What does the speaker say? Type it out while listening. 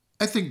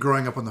I think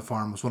growing up on the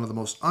farm was one of the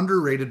most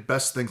underrated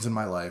best things in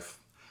my life.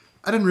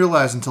 I didn't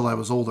realize until I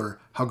was older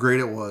how great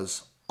it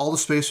was. All the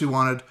space we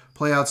wanted,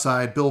 play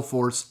outside, build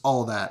forts,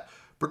 all of that.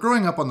 But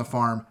growing up on the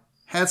farm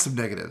had some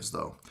negatives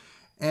though.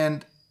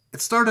 And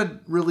it started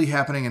really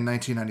happening in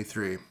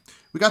 1993.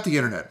 We got the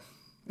internet.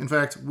 In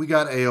fact, we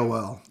got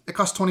AOL. It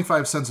cost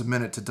 25 cents a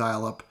minute to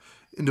dial up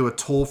into a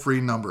toll-free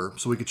number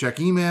so we could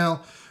check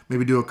email,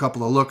 maybe do a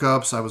couple of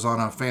lookups. I was on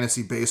a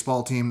fantasy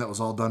baseball team that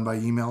was all done by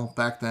email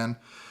back then.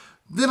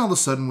 Then all of a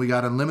sudden we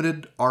got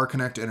unlimited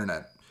R-Connect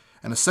internet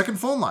and a second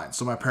phone line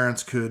so my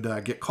parents could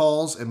get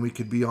calls and we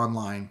could be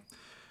online.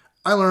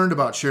 I learned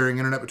about sharing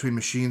internet between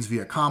machines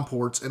via COM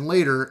ports and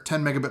later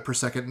 10 megabit per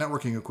second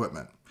networking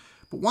equipment.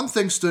 But one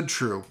thing stood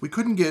true. We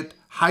couldn't get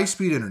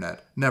high-speed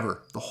internet.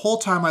 Never. The whole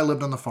time I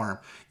lived on the farm.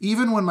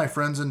 Even when my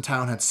friends in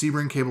town had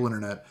Sebring cable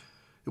internet.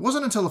 It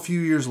wasn't until a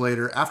few years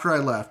later, after I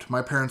left,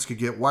 my parents could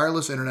get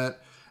wireless internet,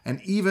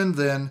 and even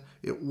then,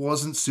 it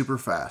wasn't super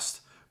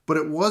fast. But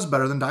it was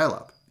better than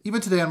dial-up. Even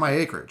today on my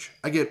acreage,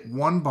 I get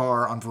 1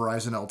 bar on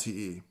Verizon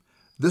LTE.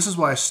 This is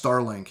why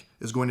Starlink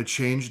is going to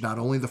change not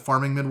only the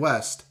farming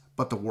Midwest,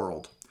 but the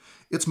world.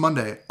 It's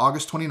Monday,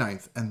 August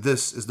 29th, and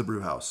this is the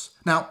Brew House.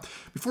 Now,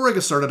 before I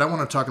get started, I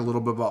want to talk a little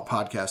bit about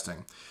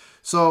podcasting.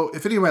 So,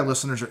 if any of my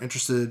listeners are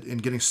interested in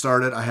getting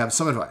started, I have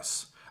some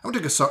advice. I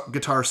went to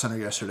Guitar Center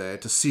yesterday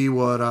to see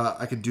what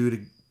I could do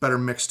to better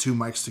mix 2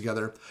 mics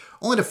together,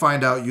 only to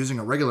find out using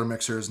a regular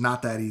mixer is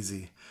not that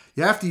easy.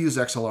 You have to use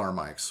XLR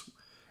mics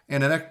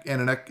and an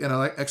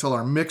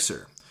XLR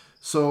mixer.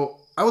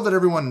 So I would let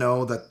everyone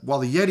know that while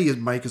the Yeti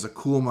mic is a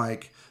cool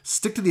mic,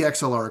 stick to the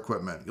XLR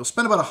equipment. You'll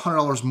spend about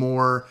 $100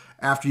 more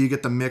after you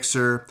get the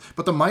mixer,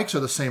 but the mics are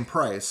the same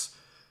price.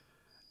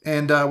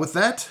 And with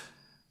that,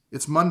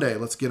 it's Monday.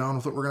 Let's get on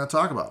with what we're going to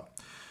talk about.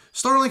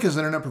 Starlink is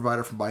an internet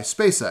provider by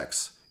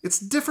SpaceX. It's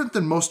different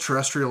than most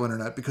terrestrial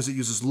internet because it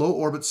uses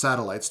low-orbit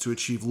satellites to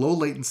achieve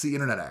low-latency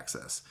internet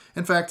access.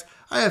 In fact,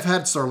 I have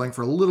had Starlink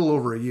for a little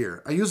over a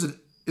year. I use it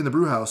in the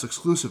brew house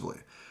exclusively.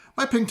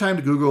 My ping time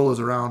to Google is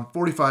around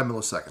 45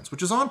 milliseconds,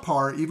 which is on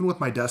par even with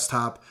my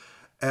desktop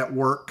at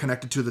work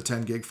connected to the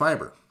 10 gig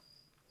fiber.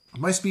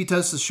 My speed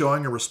test is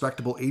showing a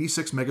respectable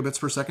 86 megabits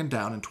per second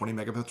down and 20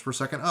 megabits per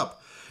second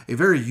up, a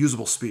very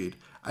usable speed.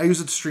 I use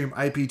it to stream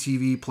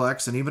IPTV,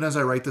 Plex, and even as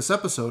I write this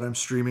episode, I'm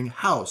streaming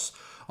House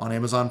on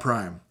Amazon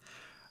Prime.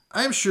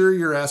 I'm sure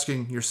you're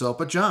asking yourself,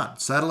 but John,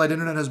 satellite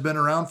internet has been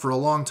around for a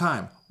long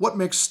time. What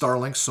makes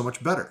Starlink so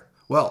much better?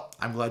 Well,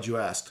 I'm glad you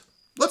asked.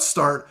 Let's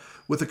start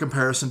with a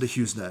comparison to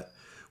HughesNet.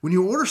 When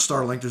you order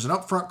Starlink, there's an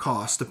upfront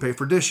cost to pay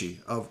for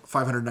Dishy of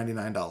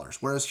 $599,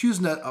 whereas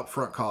HughesNet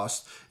upfront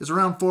cost is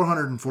around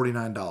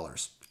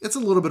 $449. It's a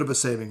little bit of a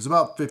savings,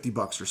 about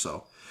 $50 or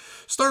so.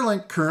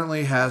 Starlink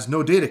currently has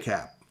no data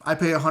cap. I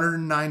pay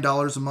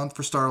 $109 a month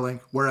for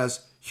Starlink,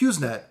 whereas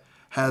HughesNet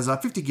has a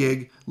 50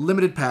 gig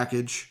limited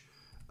package.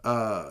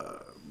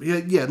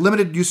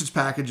 Limited usage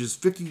package is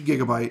 50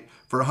 gigabyte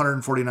for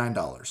 $149.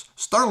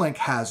 Starlink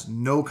has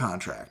no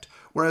contract,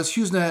 whereas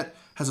HughesNet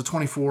has a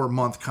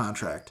 24-month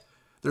contract.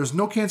 There's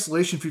no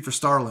cancellation fee for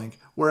Starlink,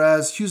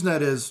 whereas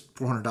HughesNet is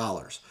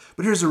 $400.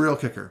 But here's the real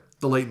kicker,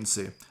 the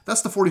latency.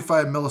 That's the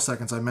 45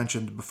 milliseconds I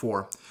mentioned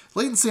before.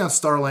 Latency on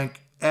Starlink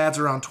adds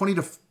around 20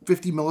 to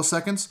 50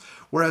 milliseconds,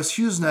 whereas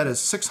HughesNet is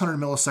 600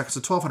 milliseconds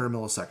to 1200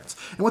 milliseconds.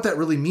 And what that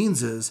really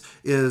means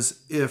is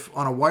if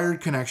on a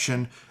wired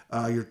connection,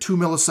 you're 2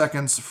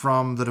 milliseconds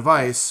from the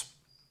device,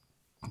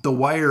 the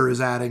wire is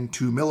adding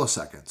 2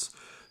 milliseconds.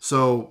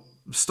 So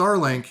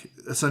Starlink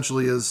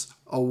essentially is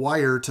a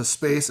wire to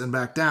space and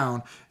back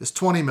down is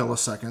 20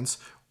 milliseconds,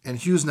 and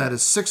HughesNet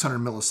is 600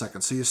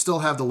 milliseconds. So you still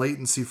have the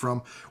latency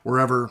from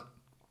wherever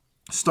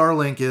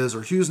Starlink is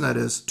or HughesNet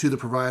is to the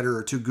provider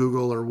or to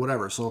Google or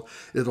whatever. So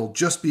it'll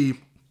just be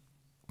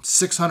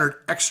 600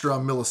 extra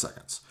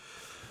milliseconds.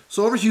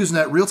 So over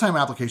HughesNet, real-time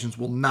applications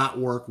will not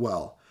work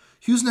well.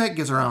 HughesNet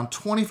gets around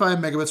 25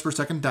 megabits per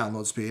second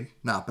download speed,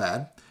 not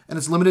bad, and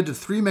it's limited to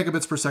 3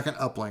 megabits per second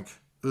uplink.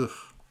 Ugh.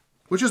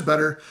 Which is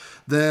better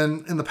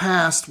than in the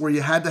past where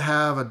you had to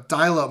have a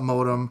dial-up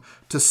modem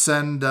to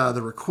send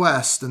the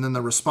request and then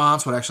the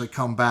response would actually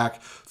come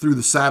back through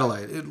the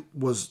satellite. It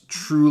was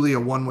truly a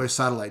one-way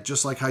satellite,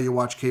 just like how you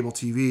watch cable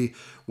TV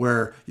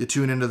where you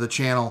tune into the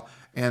channel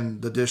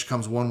and the dish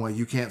comes one way.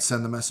 You can't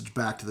send the message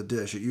back to the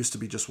dish. It used to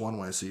be just one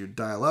way. So you'd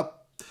dial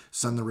up,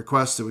 send the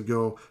request. It would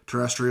go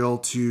terrestrial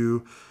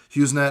to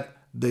HughesNet.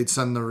 They'd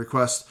send the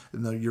request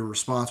and then your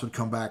response would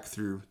come back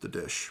through the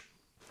dish.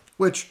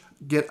 Which,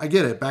 I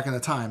get it, back in the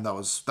time, that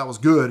was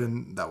good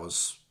and that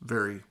was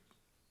very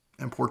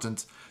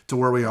important to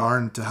where we are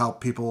and to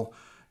help people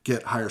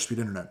get higher speed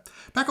internet.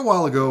 Back a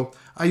while ago,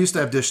 I used to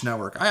have Dish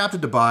Network. I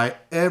opted to buy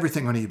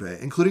everything on eBay,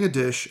 including a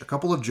dish, a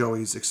couple of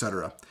Joeys,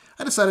 etc.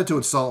 I decided to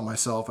install it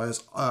myself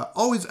as I've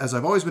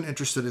always been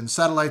interested in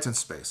satellites and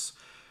space.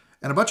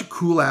 And a bunch of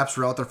cool apps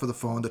were out there for the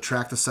phone to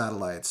track the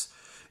satellites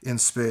in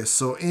space,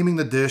 so aiming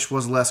the dish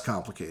was less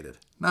complicated,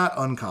 not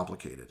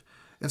uncomplicated.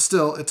 And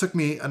still, it took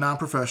me, a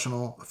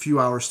non-professional, a few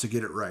hours to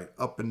get it right.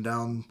 Up and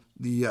down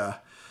the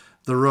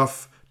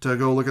roof to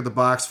go look at the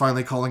box,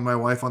 finally calling my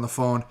wife on the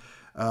phone.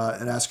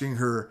 and asking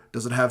her,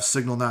 does it have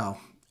signal now?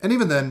 And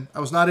even then, I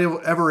was not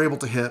ever able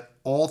to hit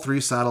all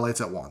 3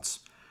 satellites at once.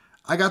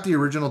 I got the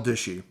original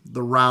dishy,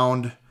 the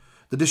round.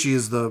 The dishy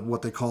is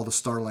what they call the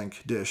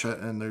Starlink dish,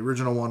 and the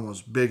original one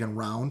was big and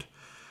round.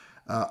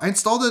 I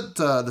installed it,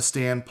 the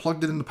stand,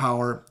 plugged it into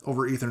power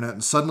over Ethernet,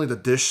 and suddenly the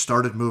dish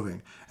started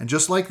moving. And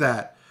just like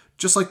that,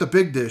 just like the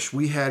big dish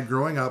we had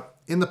growing up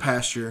in the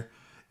pasture,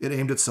 it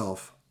aimed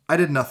itself. I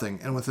did nothing,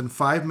 and within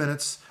 5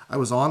 minutes, I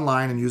was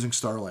online and using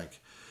Starlink.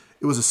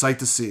 It was a sight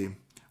to see,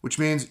 which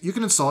means you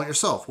can install it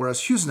yourself,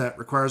 whereas HughesNet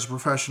requires a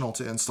professional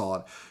to install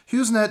it.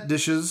 HughesNet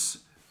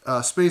dishes,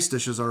 space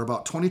dishes, are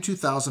about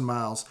 22,000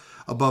 miles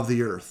above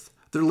the Earth.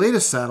 Their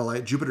latest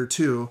satellite, Jupiter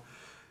 2,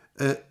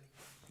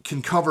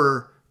 can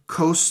cover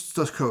coast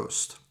to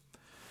coast.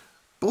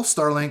 Both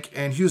Starlink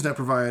and HughesNet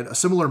provide a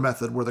similar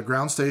method where the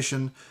ground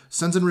station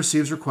sends and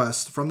receives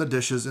requests from the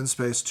dishes in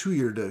space to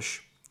your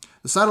dish.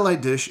 The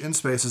satellite dish in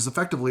space is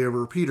effectively a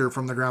repeater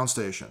from the ground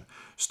station.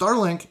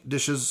 Starlink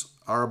dishes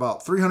are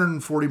about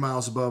 340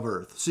 miles above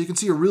Earth, so you can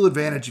see a real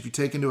advantage if you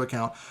take into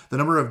account the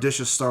number of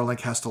dishes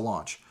Starlink has to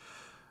launch.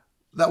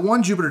 That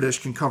one Jupiter dish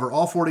can cover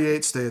all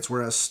 48 states,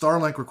 whereas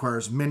Starlink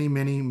requires many,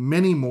 many,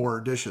 many more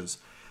dishes.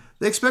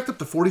 They expect up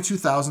to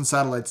 42,000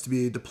 satellites to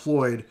be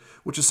deployed,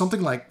 which is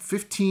something like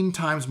 15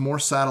 times more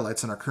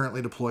satellites than are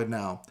currently deployed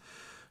now.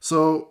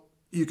 So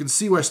you can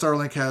see why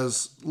Starlink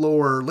has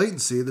lower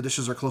latency. The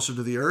dishes are closer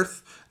to the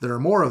Earth. There are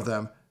more of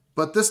them.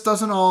 But this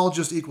doesn't all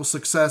just equal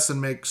success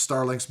and make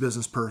Starlink's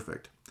business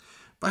perfect.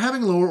 By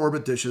having lower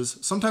orbit dishes,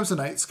 sometimes the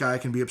night sky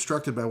can be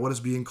obstructed by what is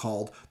being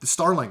called the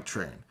Starlink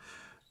train.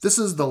 This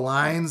is the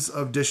lines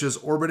of dishes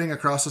orbiting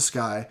across the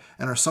sky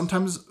and are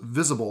sometimes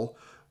visible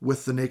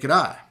with the naked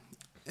eye.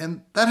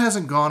 And that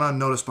hasn't gone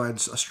unnoticed by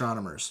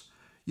astronomers.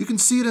 You can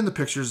see it in the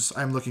pictures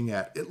I'm looking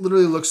at. It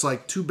literally looks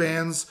like 2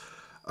 bands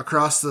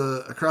across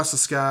the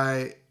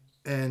sky,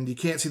 and you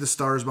can't see the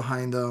stars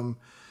behind them.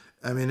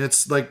 I mean,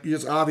 it's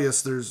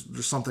obvious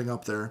there's something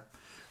up there.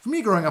 For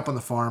me, growing up on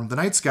the farm, the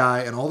night sky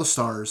and all the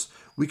stars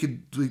we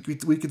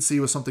could see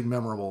was something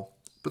memorable.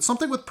 But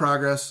something with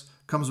progress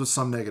comes with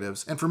some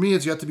negatives, and for me,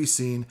 it's yet to be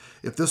seen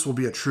if this will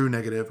be a true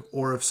negative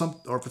or if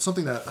it's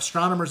something that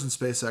astronomers and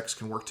SpaceX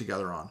can work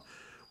together on.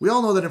 We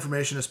all know that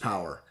information is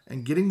power,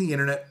 and getting the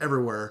internet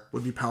everywhere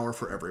would be power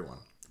for everyone.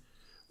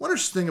 One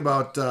interesting thing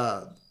about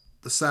the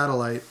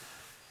satellite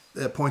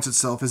that points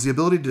itself is the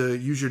ability to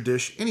use your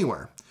dish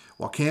anywhere,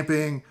 while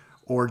camping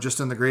or just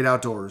in the great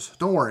outdoors.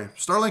 Don't worry,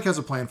 Starlink has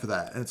a plan for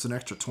that, and it's an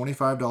extra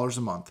 $25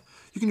 a month.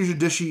 You can use your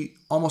dishy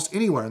almost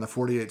anywhere in the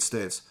 48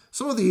 states.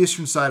 Some of the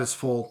eastern side is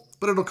full,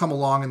 but it'll come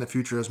along in the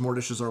future as more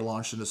dishes are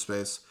launched into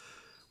space.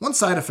 One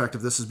side effect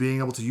of this is being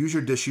able to use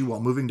your dishy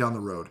while moving down the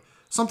road,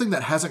 something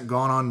that hasn't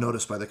gone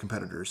unnoticed by the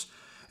competitors.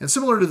 And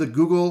similar to the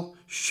Google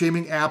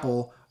shaming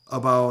Apple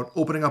about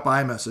opening up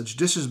iMessage,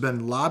 Dish has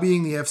been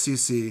lobbying the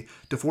FCC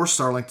to force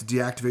Starlink to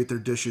deactivate their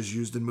dishes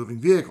used in moving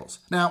vehicles.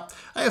 Now,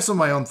 I have some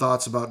of my own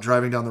thoughts about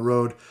driving down the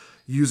road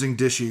using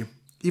dishy,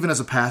 even as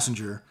a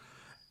passenger.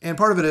 And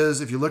part of it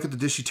is, if you look at the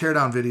dishy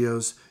teardown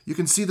videos, you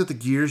can see that the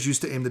gears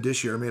used to aim the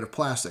dishy are made of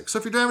plastic. So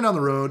if you're driving down the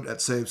road at,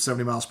 say,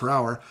 70 miles per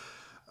hour,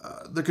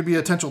 there could be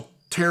a potential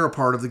tear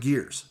apart of the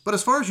gears. But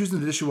as far as using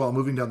the dishy while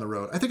moving down the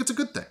road, I think it's a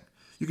good thing.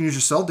 You can use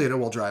your cell data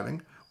while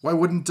driving. Why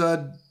wouldn't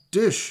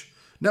Dish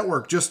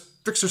Network just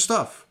fix their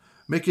stuff?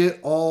 Make it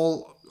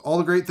all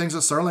the great things that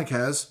Starlink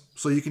has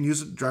so you can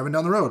use it driving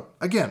down the road.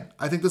 Again,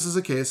 I think this is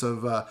a case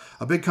of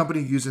a big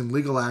company using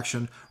legal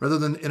action rather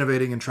than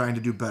innovating and trying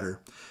to do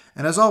better.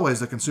 And as always,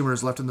 the consumer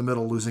is left in the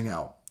middle losing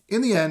out.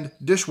 In the end,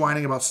 Dish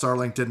whining about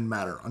Starlink didn't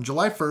matter. On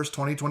July 1st,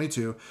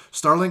 2022,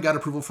 Starlink got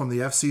approval from the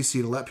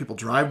FCC to let people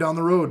drive down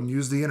the road and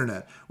use the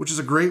internet, which is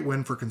a great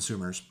win for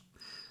consumers.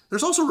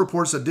 There's also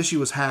reports that Dishy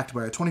was hacked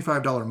by a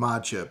 $25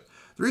 mod chip.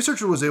 The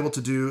researcher was able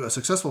to do a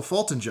successful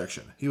fault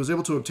injection. He was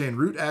able to obtain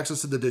root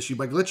access to the Dishy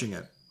by glitching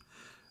it.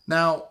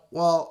 Now,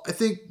 while I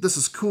think this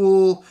is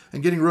cool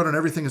and getting root on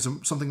everything is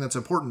something that's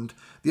important,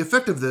 the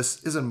effect of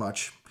this isn't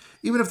much.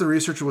 Even if the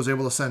researcher was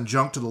able to send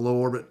junk to the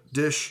low-orbit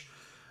Dish,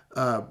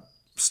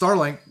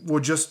 Starlink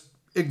would just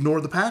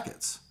ignore the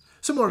packets.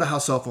 Similar to how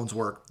cell phones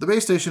work, the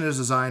base station is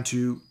designed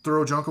to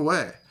throw junk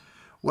away.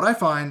 What I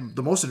find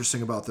the most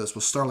interesting about this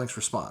was Starlink's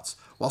response.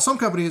 While some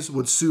companies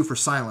would sue for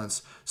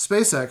silence,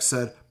 SpaceX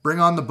said,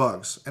 "Bring on the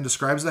bugs," and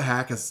describes the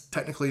hack as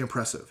technically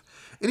impressive.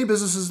 Any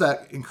businesses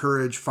that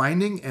encourage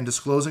finding and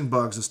disclosing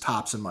bugs is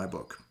tops in my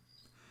book.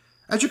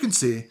 As you can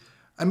see,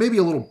 I may be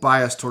a little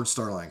biased towards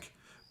Starlink,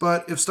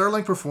 but if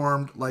Starlink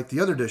performed like the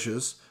other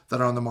dishes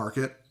that are on the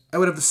market, I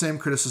would have the same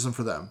criticism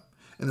for them.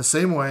 In the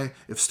same way,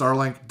 if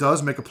Starlink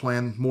does make a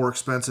plan more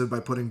expensive by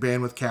putting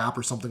bandwidth cap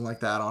or something like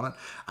that on it,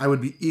 I would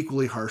be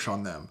equally harsh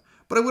on them.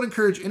 But I would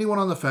encourage anyone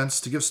on the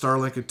fence to give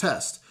Starlink a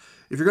test.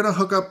 If you're going to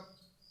hook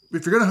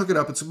it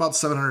up, it's about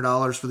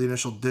 $700 for the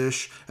initial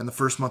dish and the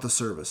first month of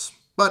service.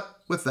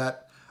 But with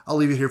that, I'll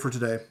leave you here for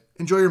today.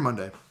 Enjoy your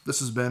Monday. This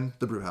has been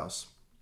The Brew House.